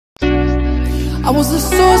I was the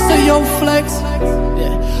source of your flex.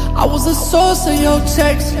 Yeah, I was the source of your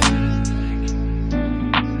text.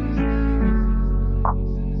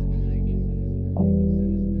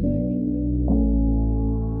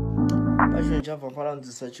 Java found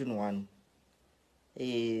such one.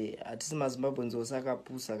 Atisi maZimbabweans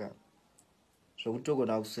osakapusa ka.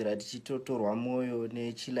 Zvokutogona kuswera tichitotorwa moyo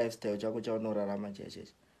nechi lifestyle chako chaunorarama cheche.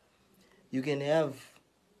 You can have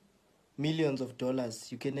millions of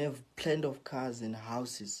dollars, you can have plenty of cars and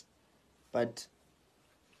houses, but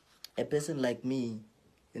a person like me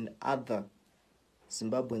and other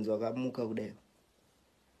Zimbabweans wakamuka kudai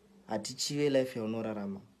atichive life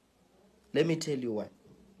yaunorarama. Let me tell you why.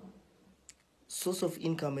 Source of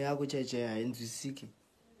income yako cheche hainzwisiki.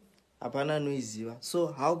 Hapana noiziva. So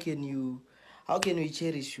how can we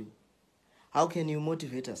cherish you? How can you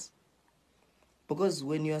motivate us? Because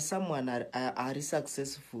when you are someone are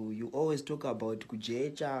successful, you always talk about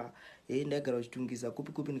kujecha, ndagara uchitungisa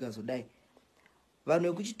kupi nikazodai.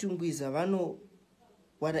 Vanhu vekuchitungisa vano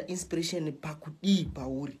wana inspiration pakudi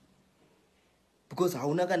pauri. Because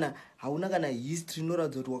hauna kana history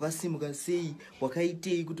inoratidza kuti wakasimuka sei,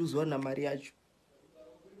 wakaitei kuti uzowana mari yacho.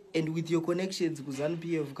 And with your connections ku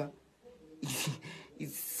ZANU-PF ka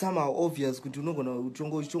it's somehow obvious kuti unogona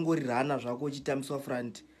uchongorirana zvako uchitamiswa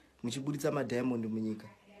front muchibuditsa madiamond munyika.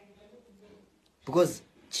 Because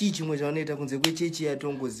chimwe chaunoita kunze kwechechi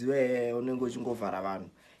yatongoziva unenge uchingovhara vanhu.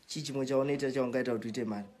 Chimwe chaunoita chaungaita kuti uite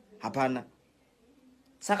mari. Hapana.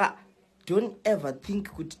 Saka don't ever think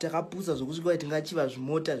kuti takapusa zvokusvika tingachiva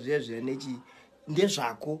zvimota zviya nechi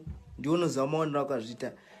ndezvako ndionoziva maonero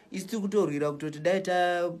akazviita. Isi tiri kutorwira kutoti dai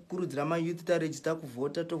takurudzira mayouth taregister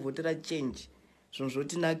kuvhota tovhotera change. Zvinhu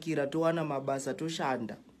zvotinakira towana mabasa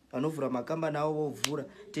toshanda. Vanovhura makambani avo vovhura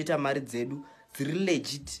toita mari dzedu dziri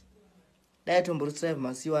legit. Dai tomboristrive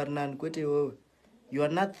masiwo ari nani kwete iwewe. You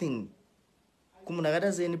are nothing. Kumunhu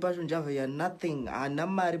akaita seni Passion Java, you are nothing. Hana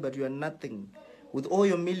mari but you are nothing. With all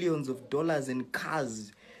your millions of dollars and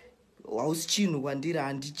cars, hausi chinhu kwandiri,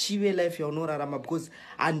 handichive life yaunorarama because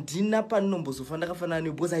handina pandinombozofa ndakafanana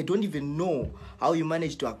newe because I don't even know how you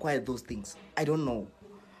managed to acquire those things. I don't know.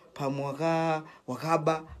 Pamwe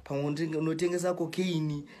wakaba, pamwe unotengesa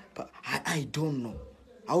cocaine, I don't know.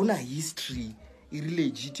 Hauna history iri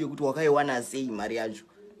legit yokuti wakaiwana sei mari yacho.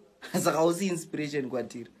 Saka hausi inspiration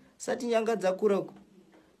kwatiri. Sati nyanga dzakura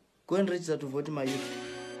go and register to vote my youth.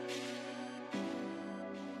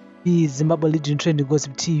 Zimbabwe Legion Trending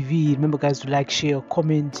Gossip TV. Remember guys to like, share,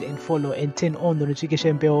 comment and follow and turn on the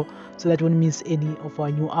notification bell so that you won't miss any of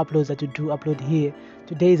our new uploads that we do upload here.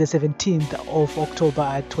 Today is the 17th of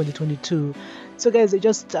October 2022. So guys, I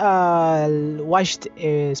just watched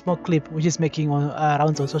a small clip which is making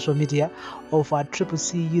rounds on social media of a Triple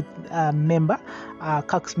C youth member,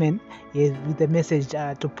 Coxman, with the message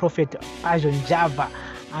to Prophet Passion Java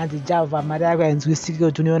and Java Madaga and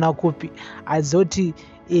Zwisiko Tuniona Kupi Azoti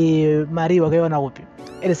Mari wakaiona upi.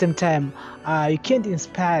 At the same time, you can't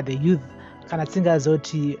inspire the youth kana tsinga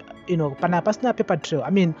zoti, you know, pasina paper trail.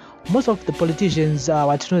 I mean, most of the politicians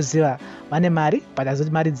watinoziva vane mari but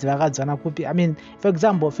azoti mari dzivakadzana kupi. I mean, for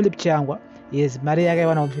example, Philip Chiangwa, yes, mari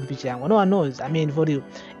yakaiwana Philip Chiangwa. No one knows. I mean, for you,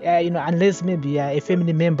 you know, unless maybe a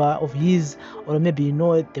family member of his, or maybe you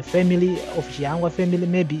know the family of Chiangwa family,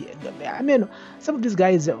 maybe. I mean, some of these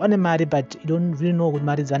guys want to marry, but you don't really know what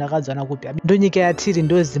marriage zana kupi. I mean, don't you get tiri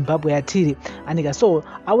ndo Zimbabwe ya tiri. And so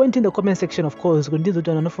I went in the comment section, of course,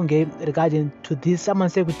 regarding to this. Someone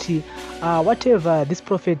said, whatever these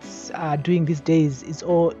prophets are doing these days is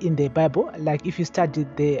all in the Bible. Like if you study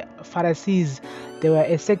the Pharisees, they were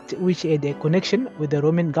a sect which had a connection with the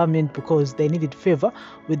Roman government because they needed favor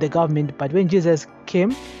with the government. But when Jesus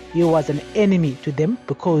came, he was an enemy to them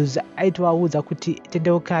because even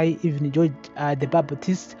George the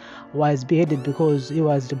Baptist was beheaded because he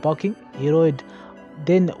was rebuking Herod.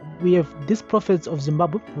 Then we have these prophets of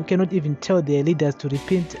Zimbabwe who cannot even tell their leaders to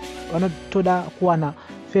repent. Wanatoda kuwana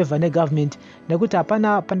favor ne government. Nakuti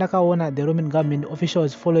hapana pandakaona the Roman government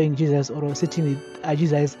officials following Jesus or sitting with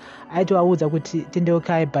Jesus. Aitowauza kuti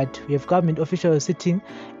tendeukai, but we have government officials sitting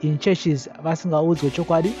in churches vasingaudzwe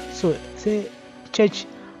chokwadi. So say church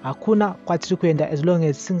hakuna kwatiri kuenda as long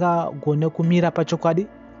as singagone kumira pachokwadi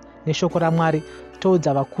neshoko raMwari.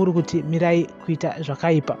 Toudza vakuru kuti mirai kuita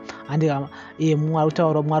zvakaipa. And Mwari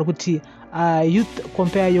utaura Mwari kuti youth,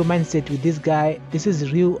 compare your mindset with this guy. This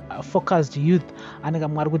is real focused youth. And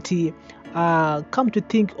Mwari kuti come to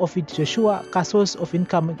think of it, Joshua ka source of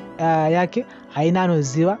income yake haina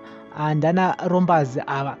anoziva and ana rombazi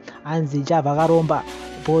ava anzi Java akaromba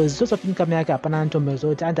because source of income yake hapana ntombezo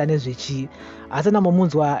kuti anta nezvechi asana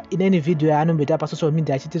momunzwa in any video yaanombeta pa social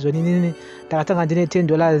media achiti zvonini ndakatanga ndine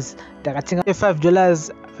 $10 ndakatenga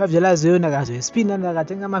 $5 yo ndakazospina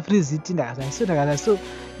ndakatenga mafriziti ndakazoisa so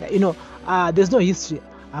there's no history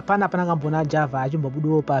hapana ngambona Java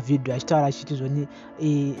achimbobudawo pa video achitaura achiti zvoni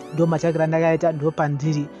ndo matsvakira ndakaita ndo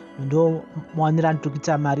pandiri ndo mawanira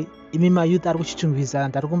ndikuita mari imi mayouth ari kuchichungwiza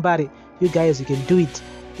ndari kumbare you guys you can do it.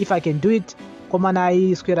 If I can do it, komana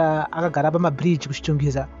aiswera akagara pamabridge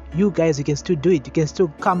kuchichungwiza, you guys you can still do it. You can still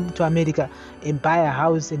come to America and buy a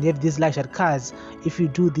house and have these luxury cars if you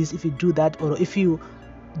do this, if you do that, or if you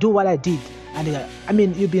do what I did. And I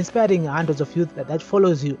mean, you'll be inspiring hundreds of youth that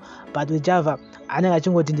follows you. But with Java, anenge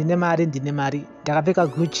achingoti ndine mari ndakapfeka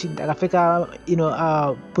Gucci, ndakapfeka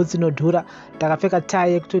boots inodhura, ndakapfeka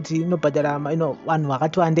tie yekutoti inobhadhara vanhu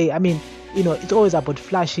vakati wandei. I mean, it's always about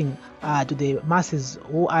flashing to the masses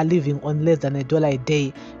who are living on less than $1 a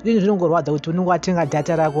day. Zvinongorwadza kuti unenge watenga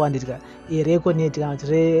data rako andika reConnect kana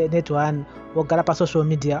kuti reNet1 wogara pa social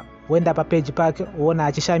media woenda pa page pake woona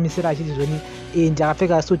achishamisira achiti zvoni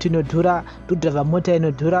ndakapfeka suit inodhura, ndodriva mota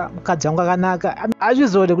inodhura, mukadzi wangu akanaka.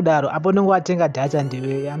 Azvizode kudaro apo unenge watenga data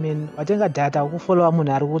ndiwe. I mean, watenga data ukufollowa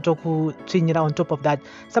munhu ari kutokutsvinyira on top of that.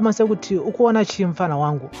 Sama sekuti ukuona chimufana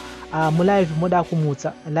wangu mulife moda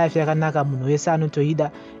kumutsa life yakanaka munhu wese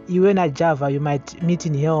anotoida. Iwe na Java you might meet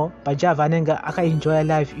in hell, but Java anenge akaenjoy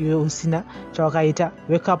life iwe usina chawakaita.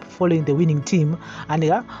 Wake up following the winning team. And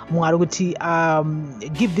munhu ari kuti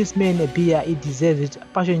give this man a beer, he deserves it.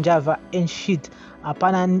 Passion Java and shit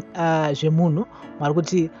hapana zvemunhu ari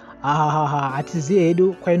kuti hatiziye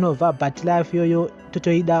hedu kwainobva, but life yoyo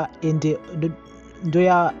totoida ende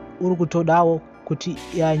ndoya uri kutodawo kuti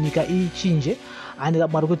nyika ichinje. And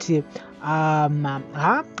ari kuti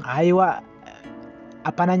haiwa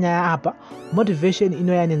hapana nyaya apa. Motivation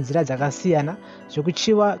inoya nenzira dzakasiyana,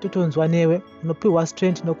 zvekuchiwa totonzwa newe, unopiwa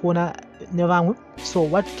strength nokuona nevamwe. So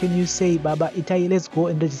what can you say baba, itai let's go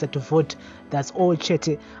and register to vote, that's all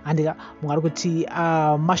chete. And mwari kuti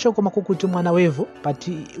mashoko makukuti mwana wevu, but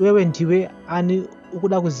wewe ndiwe ani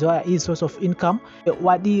ukuda kuziva hii source of income.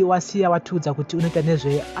 Wadi wasiya watudza kuti unoita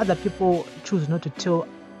nezve. Other people choose not to tell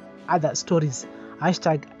other stories.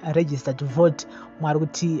 #register to vote. Mwari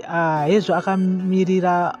kuti hezvo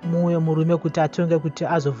akamirira mumwe murume kuti atonge kuti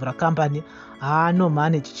azovhura company no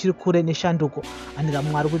mane chichiri kure neshanduko. Andika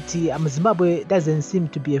mwari kuti Zimbabwe doesn't seem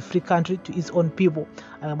to be a free country to its own people.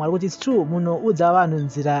 Mwari kuti it's true munhu udza vanhu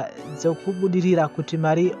nzira dzekubudirira kuti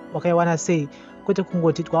mari wakaiwana sei kwete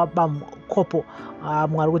kungoti twabamukopo.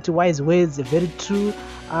 Mwari kuti wise words, very true.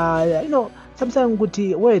 Sometimes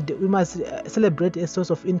we must celebrate a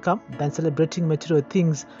source of income than celebrating material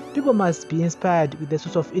things. People must be inspired with the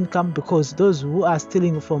source of income, because those who are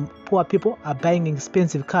stealing from poor people are buying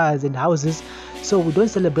expensive cars and houses. So we don't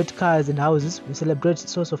celebrate cars and houses, we celebrate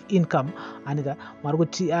source of income. And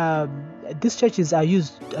these churches are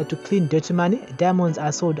used to clean dirty money. Diamonds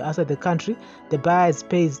are sold outside the country. The buyers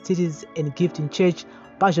pay cities and gift in church.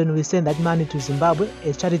 Passion will send that money to Zimbabwe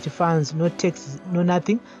as charity funds, no taxes, no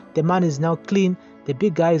nothing. The money is now clean. The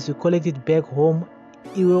big guys will collect it back home.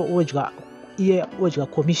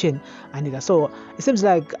 Commission. And so it seems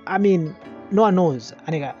like, I mean, no one knows.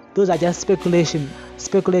 And those are just speculating.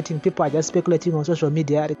 People are just speculating on social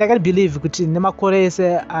media. I can't believe kuti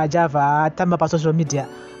nemakorese Java tamba pa social media.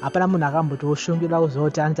 Hapana munhu akambotoshungirwa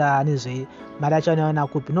kuzoti anta anizve mari yacho anaona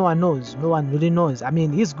kupi. No one knows. No one really knows. I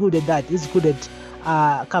mean, he's good at that. He's good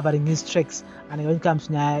at covering his tracks. And when it comes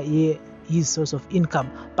to his source of income,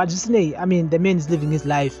 but I mean, the man is living his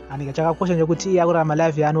life. And chakakosha nekuti akurama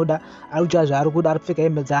life yaanoda, arikuita zvaarikuda, arikupfeka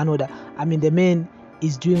hembe dzaanoda. I mean, the man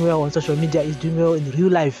is doing well on social media, is doing well in real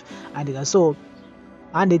life. And so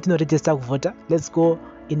and it register to vote. Let's go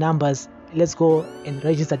in numbers. Let's go and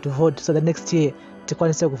register to vote so the next year to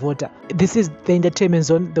qualify voter. This is the Entertainment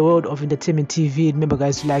Zone, the world of entertainment TV. Remember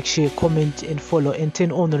guys, to like, share, comment and follow, and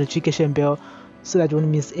turn on the notification bell so that you won't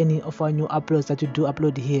miss any of our new uploads that we do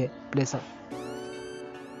upload here. Bless up.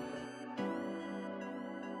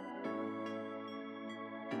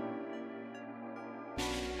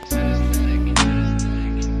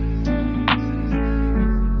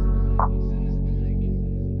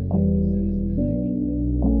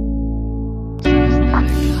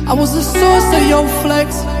 I was the source of your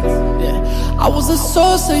flex. Yeah, I was the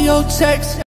source of your text.